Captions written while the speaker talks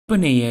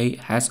OpenAI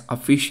has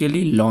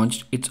officially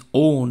launched its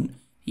own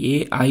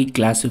AI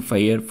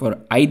classifier for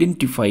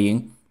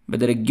identifying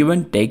whether a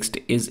given text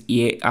is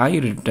AI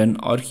written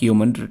or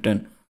human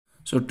written.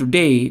 So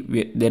today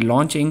they're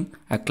launching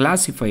a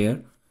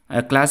classifier.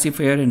 A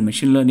classifier in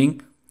machine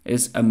learning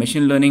is a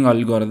machine learning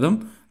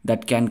algorithm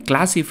that can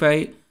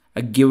classify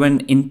a given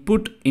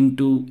input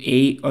into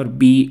A or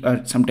B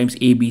or sometimes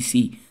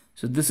ABC.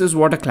 So this is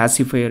what a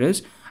classifier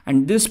is,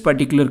 and this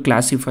particular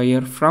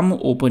classifier from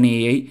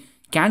OpenAI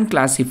can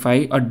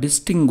classify or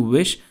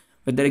distinguish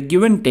whether a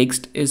given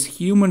text is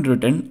human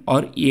written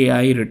or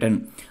AI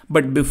written.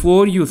 But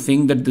before you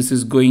think that this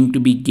is going to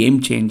be game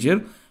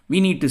changer,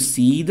 we need to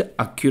see the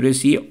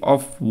accuracy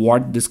of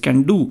what this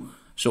can do.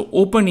 So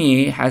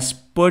OpenAI has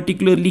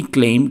particularly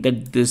claimed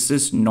that this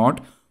is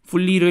not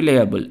fully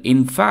reliable.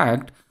 In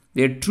fact,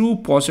 their true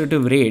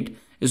positive rate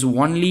is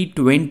only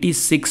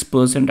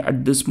 26%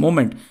 at this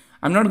moment.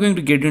 I'm not going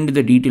to get into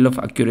the detail of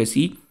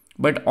accuracy,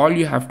 but all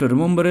you have to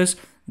remember is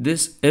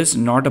this is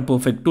not a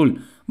perfect tool.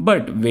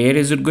 But where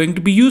is it going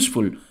to be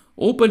useful?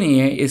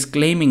 OpenAI is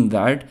claiming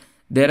that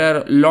there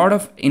are a lot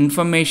of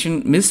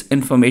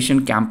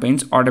misinformation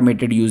campaigns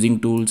automated using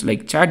tools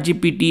like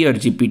ChatGPT or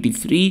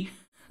GPT-3,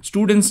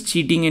 students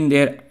cheating in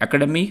their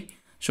academy,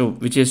 so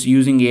which is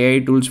using AI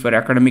tools for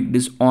academic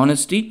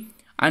dishonesty,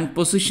 and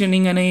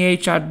positioning an AI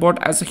chatbot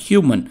as a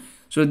human.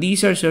 So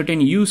these are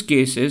certain use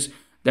cases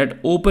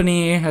that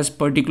OpenAI has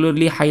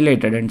particularly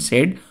highlighted and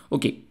said,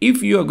 okay,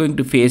 if you are going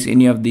to face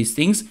any of these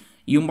things,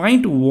 you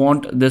might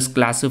want this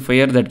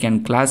classifier that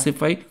can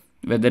classify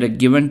whether a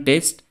given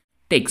text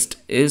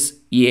is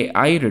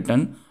AI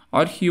written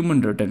or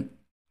human written.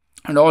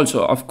 And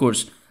also, of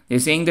course, they're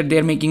saying that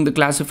they're making the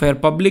classifier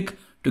public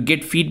to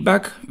get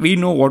feedback. We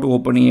know what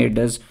OpenAI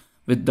does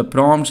with the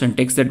prompts and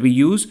text that we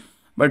use,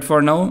 but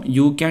for now,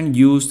 you can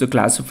use the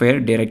classifier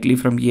directly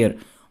from here.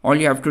 All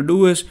you have to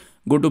do is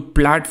go to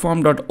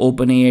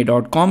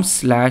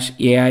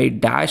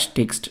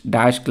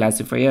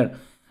platform.openai.com/AI-text-classifier,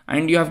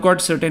 and you have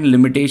got certain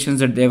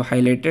limitations that they've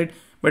highlighted.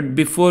 But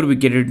before we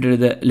get into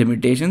the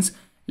limitations,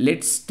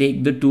 let's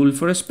take the tool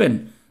for a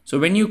spin. So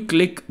when you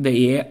click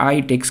the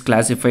AI text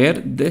classifier,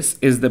 this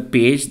is the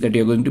page that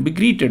you're going to be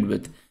greeted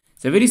with.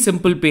 It's a very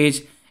simple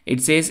page.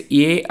 It says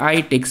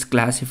AI text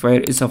classifier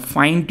is a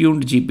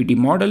fine-tuned GPT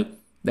model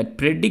that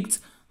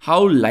predicts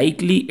how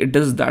likely it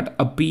is that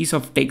a piece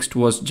of text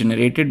was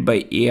generated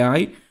by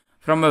AI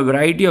from a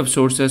variety of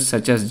sources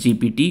such as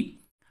GPT.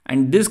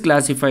 And this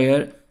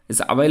classifier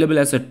is available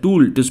as a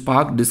tool to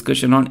spark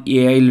discussion on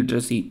AI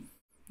literacy.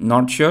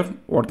 Not sure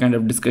what kind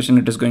of discussion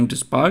it is going to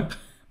spark,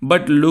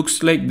 but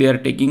looks like they are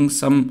taking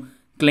some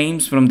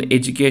claims from the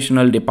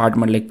educational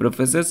department like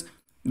professors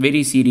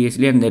very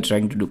seriously, and they're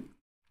trying to do.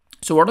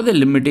 So what are the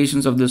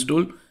limitations of this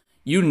tool?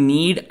 You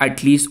need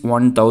at least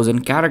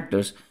 1000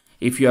 characters.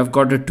 If you have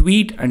got a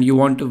tweet and you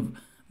want to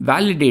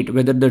validate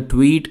whether the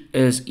tweet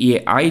is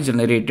AI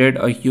generated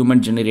or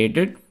human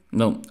generated,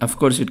 no, of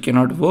course it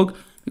cannot work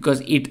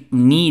because it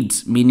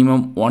needs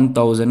minimum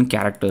 1000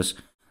 characters.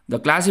 The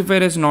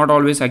classifier is not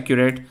always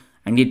accurate,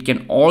 and it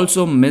can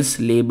also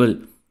mislabel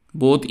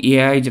both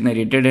AI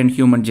generated and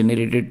human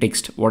generated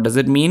text. What does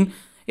it mean?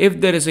 If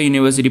there is a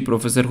university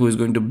professor who is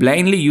going to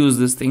blindly use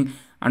this thing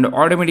and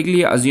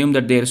automatically assume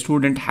that their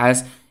student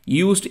has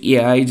used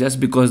AI just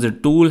because the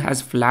tool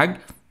has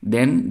flagged,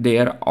 then they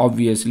are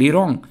obviously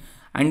wrong.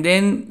 And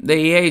then the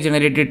AI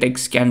generated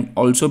text can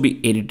also be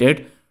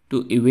edited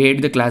to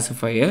evade the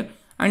classifier,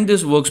 and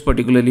this works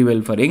particularly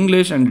well for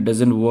English and it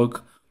doesn't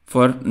work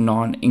for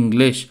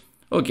non-English.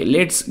 Okay,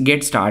 let's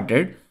get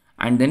started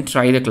and then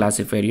try the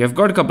classifier. You have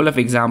got a couple of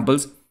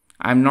examples.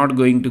 I'm not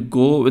going to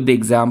go with the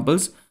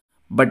examples,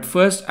 but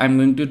first I'm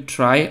going to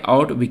try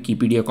out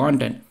Wikipedia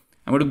content.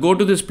 I'm going to go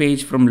to this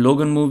page from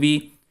Logan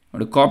movie. I'm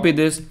going to copy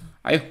this.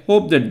 I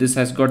hope that this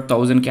has got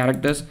 1000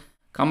 characters.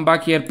 Come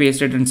back here,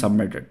 paste it and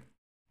submit it.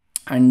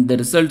 And the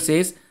result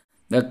says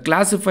the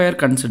classifier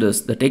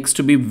considers the text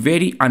to be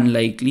very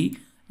unlikely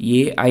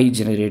AI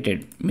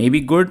generated. Maybe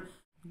good,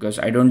 because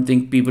I don't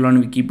think people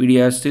on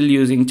Wikipedia are still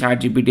using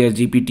ChatGPT or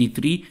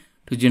GPT-3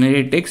 to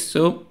generate text,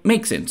 so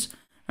makes sense.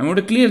 I'm going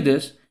to clear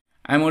this.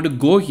 I'm going to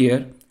go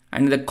here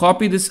and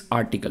copy this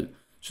article.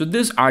 So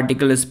this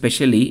article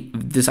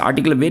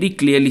very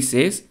clearly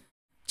says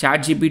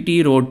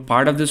ChatGPT wrote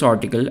part of this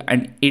article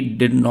and it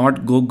did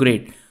not go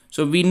great.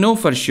 So we know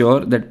for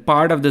sure that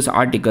part of this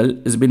article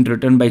has been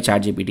written by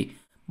ChatGPT.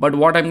 But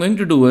what I'm going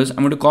to do is I'm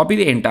going to copy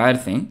the entire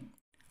thing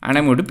and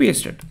I'm going to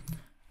paste it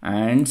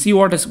and see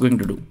what it's going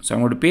to do. So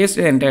I'm going to paste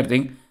the entire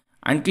thing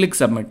and click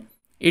submit.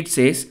 It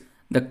says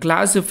the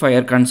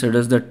classifier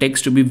considers the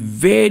text to be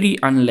very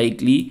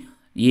unlikely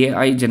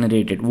AI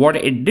generated. What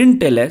it didn't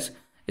tell us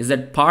is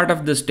that part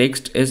of this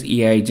text is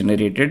AI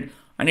generated,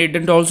 and it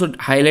didn't also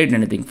highlight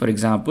anything. For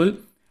example,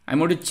 I'm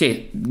going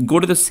to go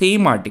to the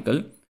same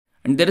article,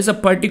 and there is a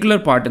particular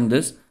part in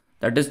this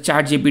that is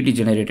ChatGPT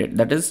generated.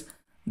 That is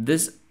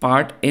this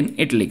part in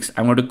italics.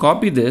 I'm going to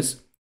copy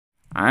this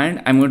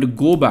and I'm going to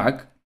go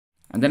back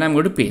and then I'm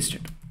going to paste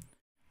it.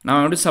 Now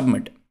I'm going to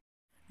submit.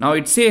 Now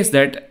it says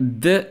that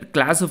the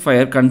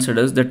classifier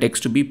considers the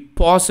text to be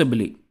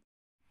possibly,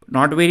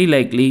 not very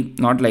likely,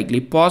 not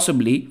likely,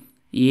 possibly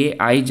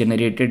AI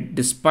generated,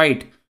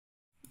 despite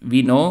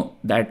we know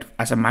that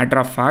as a matter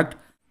of fact,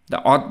 the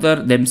author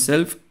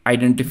themselves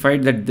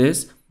identified that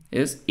this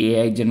is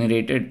AI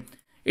generated.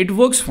 It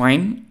works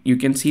fine. You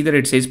can see that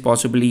it says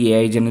possibly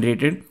AI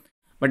generated.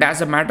 But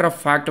as a matter of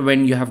fact,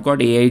 when you have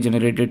got AI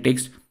generated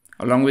text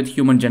along with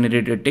human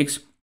generated text,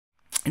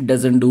 it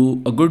doesn't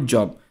do a good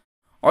job.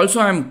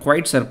 Also, I'm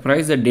quite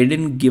surprised that they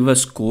didn't give a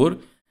score.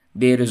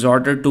 They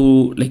resorted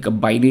to like a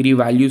binary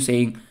value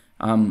saying,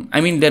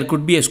 I mean, there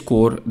could be a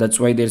score. That's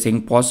why they're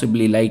saying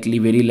possibly, likely,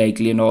 very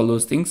likely, and all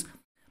those things.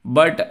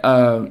 But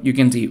you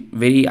can see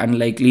very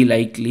unlikely,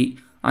 likely,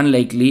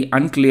 unlikely,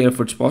 unclear if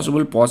it's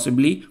possible,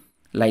 possibly,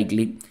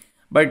 likely.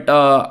 But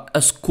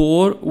a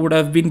score would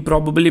have been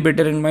probably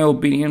better in my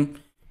opinion.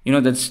 You know,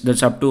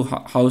 that's up to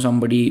how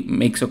somebody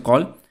makes a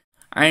call.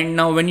 And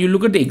now when you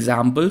look at the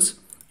examples,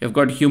 you've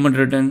got human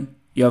written,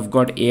 you have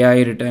got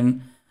AI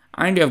written,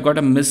 and you have got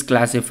a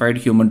misclassified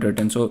human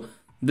written. So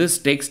this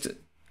text,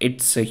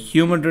 it's a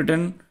human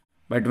written,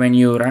 but when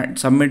you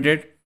submit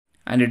it,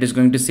 and it is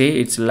going to say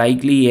it's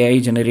likely AI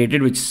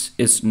generated, which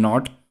is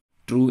not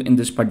true in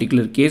this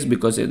particular case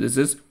because this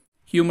is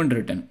human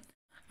written.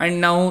 And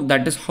now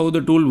that is how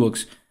the tool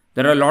works.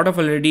 There are a lot of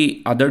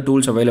already other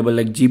tools available,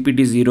 like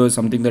GPT-0 is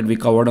something that we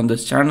covered on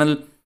this channel.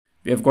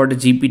 We have got a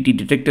GPT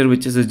detector,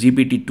 which is a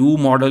GPT-2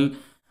 model.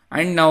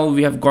 And now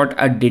we have got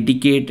a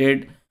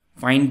dedicated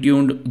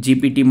fine-tuned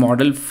GPT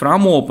model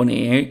from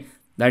OpenAI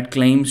that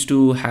claims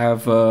to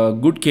have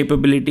good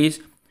capabilities,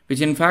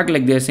 which in fact,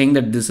 like they're saying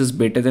that this is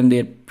better than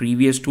their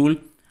previous tool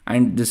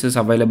and this is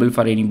available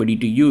for anybody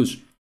to use.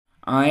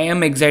 I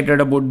am excited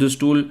about this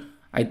tool.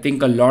 I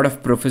think a lot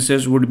of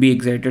professors would be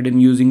excited in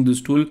using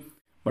this tool.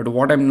 But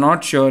what I'm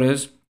not sure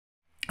is,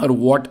 or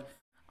what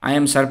I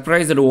am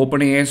surprised that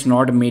OpenAI has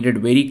not made it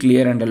very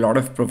clear, and a lot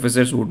of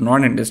professors would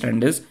not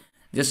understand this,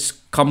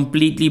 just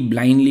completely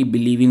blindly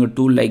believing a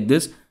tool like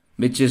this,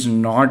 which is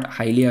not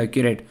highly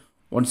accurate.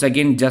 Once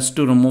again, just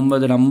to remember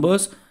the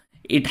numbers,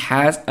 it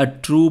has a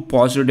true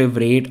positive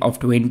rate of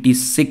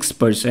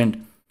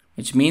 26%,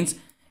 which means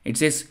it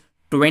says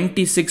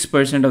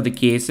 26% of the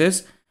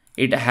cases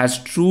it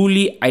has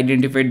truly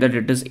identified that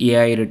it is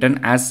AI written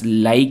as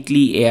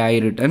likely AI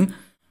written,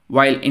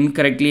 while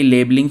incorrectly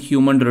labeling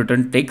human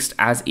written text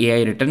as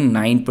AI written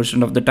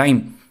 9% of the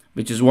time,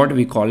 which is what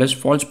we call as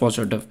false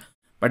positive.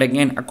 But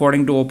again,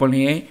 according to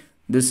OpenAI,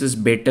 this is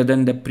better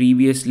than the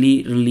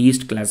previously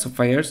released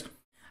classifiers.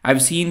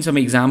 I've seen some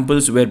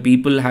examples where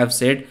people have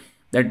said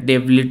that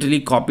they've literally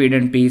copied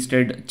and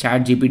pasted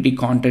ChatGPT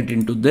content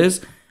into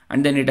this,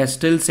 and then it has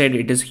still said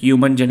it is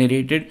human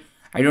generated.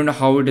 I don't know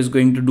how it is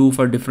going to do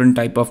for different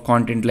type of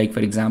content, like for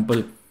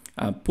example,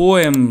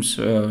 poems,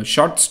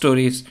 short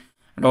stories,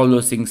 and all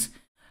those things.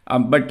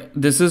 But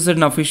this is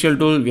an official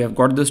tool. We have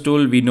got this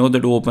tool. We know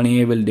that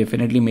OpenAI will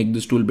definitely make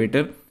this tool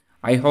better.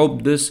 I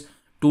hope this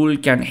tool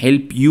can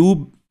help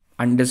you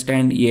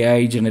understand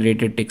AI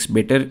generated text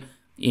better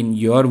in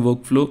your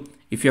workflow.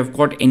 If you have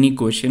got any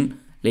question,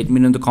 let me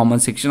know in the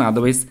comment section.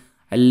 Otherwise,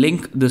 I'll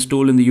link this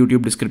tool in the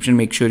YouTube description.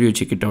 Make sure you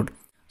check it out.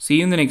 See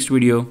you in the next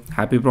video.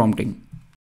 Happy prompting.